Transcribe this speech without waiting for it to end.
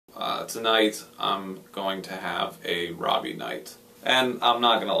Tonight I'm going to have a Robbie night. And I'm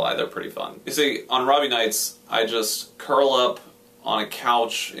not gonna lie, they're pretty fun. You see, on Robbie nights, I just curl up on a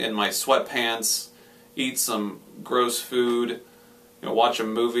couch in my sweatpants, eat some gross food, watch a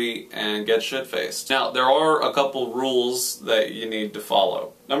movie, and get shit-faced. Now, there are a couple rules that you need to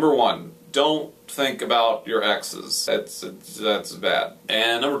follow. Number one, don't think about your exes. That's bad.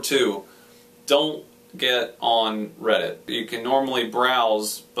 And number two, don't get on Reddit. You can normally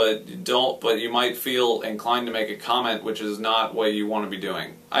browse, but you might feel inclined to make a comment, which is not what you want to be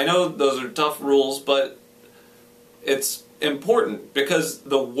doing. I know those are tough rules, but it's important because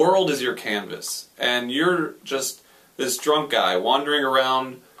the world is your canvas, and you're just this drunk guy wandering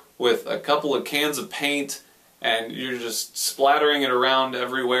around with a couple of cans of paint, and you're just splattering it around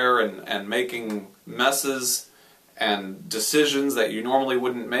everywhere and making messes and decisions that you normally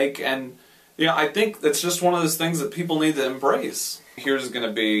wouldn't make. And I think that's just one of those things that people need to embrace. Here's going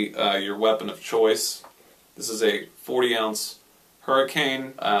to be your weapon of choice. This is a 40-ounce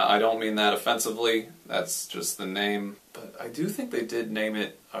Hurricane. I don't mean that offensively, that's just the name. But I do think they did name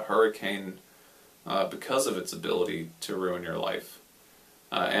it a Hurricane because of its ability to ruin your life.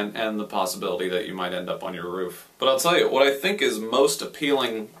 And the possibility that you might end up on your roof. But I'll tell you, what I think is most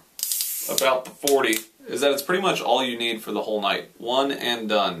appealing about the 40 is that it's pretty much all you need for the whole night. One and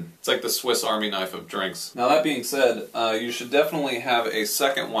done. It's like the Swiss Army knife of drinks. Now that being said, you should definitely have a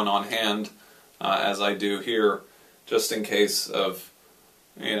second one on hand, as I do here, just in case of,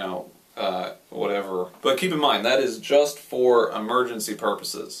 whatever. But keep in mind, that is just for emergency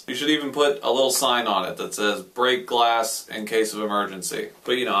purposes. You should even put a little sign on it that says, break glass in case of emergency.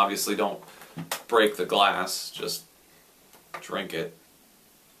 But obviously don't break the glass, just drink it.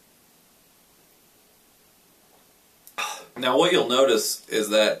 Now what you'll notice is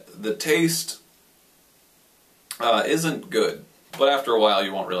that the taste isn't good, but after a while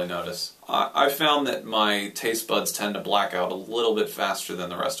you won't really notice. I found that my taste buds tend to black out a little bit faster than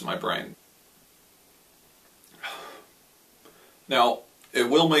the rest of my brain. Now, it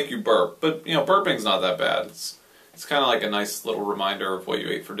will make you burp, but burping's not that bad. It's kind of like a nice little reminder of what you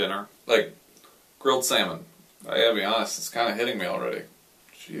ate for dinner. Like grilled salmon. I gotta be honest, it's kind of hitting me already.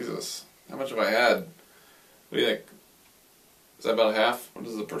 Jesus, how much have I had? What do you think? Is that about half? What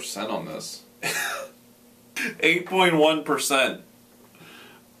is the percent on this? 8.1%.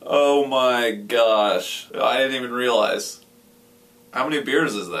 Oh my gosh. I didn't even realize. How many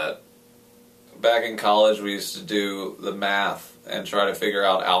beers is that? Back in college we used to do the math and try to figure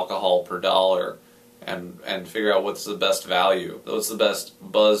out alcohol per dollar and figure out what's the best value. What's the best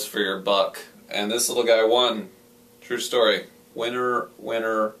buzz for your buck. And this little guy won. True story. Winner,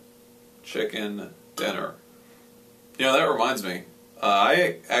 winner, chicken dinner. That reminds me.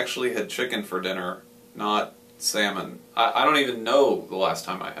 I actually had chicken for dinner, not salmon. I don't even know the last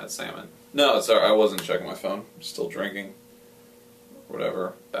time I had salmon. No, sorry, I wasn't checking my phone. I'm still drinking.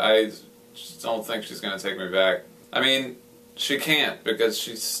 Whatever. I just don't think she's going to take me back. I mean, she can't because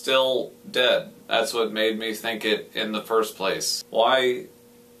she's still dead. That's what made me think it in the first place. Why?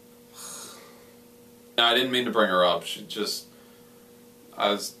 I didn't mean to bring her up. I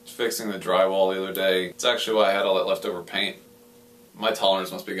was fixing the drywall the other day. It's actually why I had all that leftover paint. My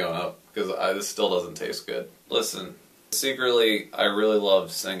tolerance must be going up because this still doesn't taste good. Listen, secretly, I really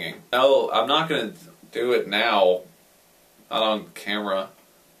love singing. No, I'm not going to do it now. Not on camera.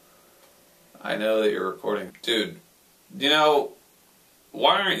 I know that you're recording. Dude,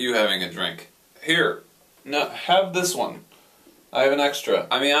 why aren't you having a drink? Here, no, have this one. I have an extra.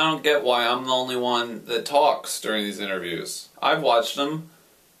 I mean, I don't get why I'm the only one that talks during these interviews. I've watched them.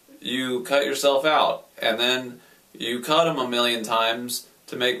 You cut yourself out, and then you cut them a million times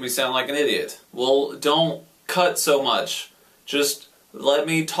to make me sound like an idiot. Well, don't cut so much. Just let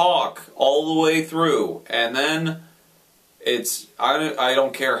me talk all the way through, and then I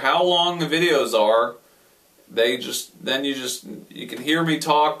don't care how long the videos are. You can hear me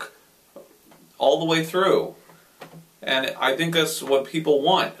talk all the way through. And I think that's what people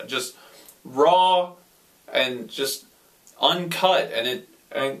want. Just raw and just uncut. And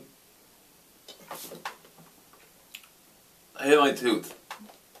I hit my tooth.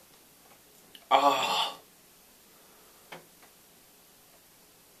 Ah.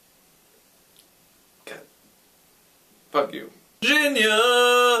 God. Fuck you.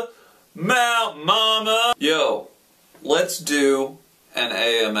 Virginia, Mount Mama. Yo, let's do an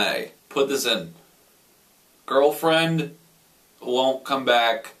AMA. Put this in. Girlfriend won't come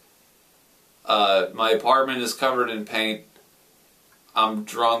back. My apartment is covered in paint. I'm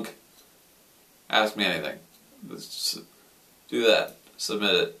drunk. Ask me anything. Just do that.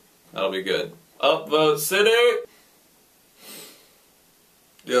 Submit it. That'll be good. Upvote City!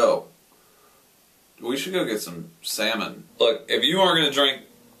 Yo, we should go get some salmon. Look, if you aren't gonna drink,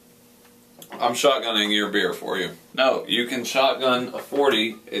 I'm shotgunning your beer for you. No, you can shotgun a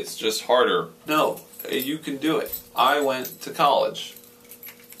 40, it's just harder. No, you can do it. I went to college.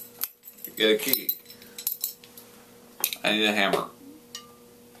 Get a key. I need a hammer.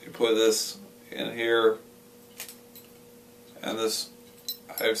 You put this in here, and this,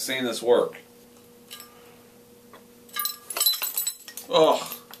 I've seen this work.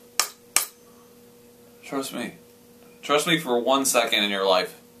 Oh, trust me. Trust me for 1 second in your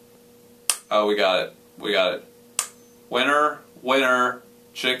life. Oh, we got it. We got it. Winner, winner,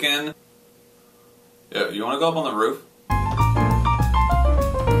 chicken. Yeah, you want to go up on the roof?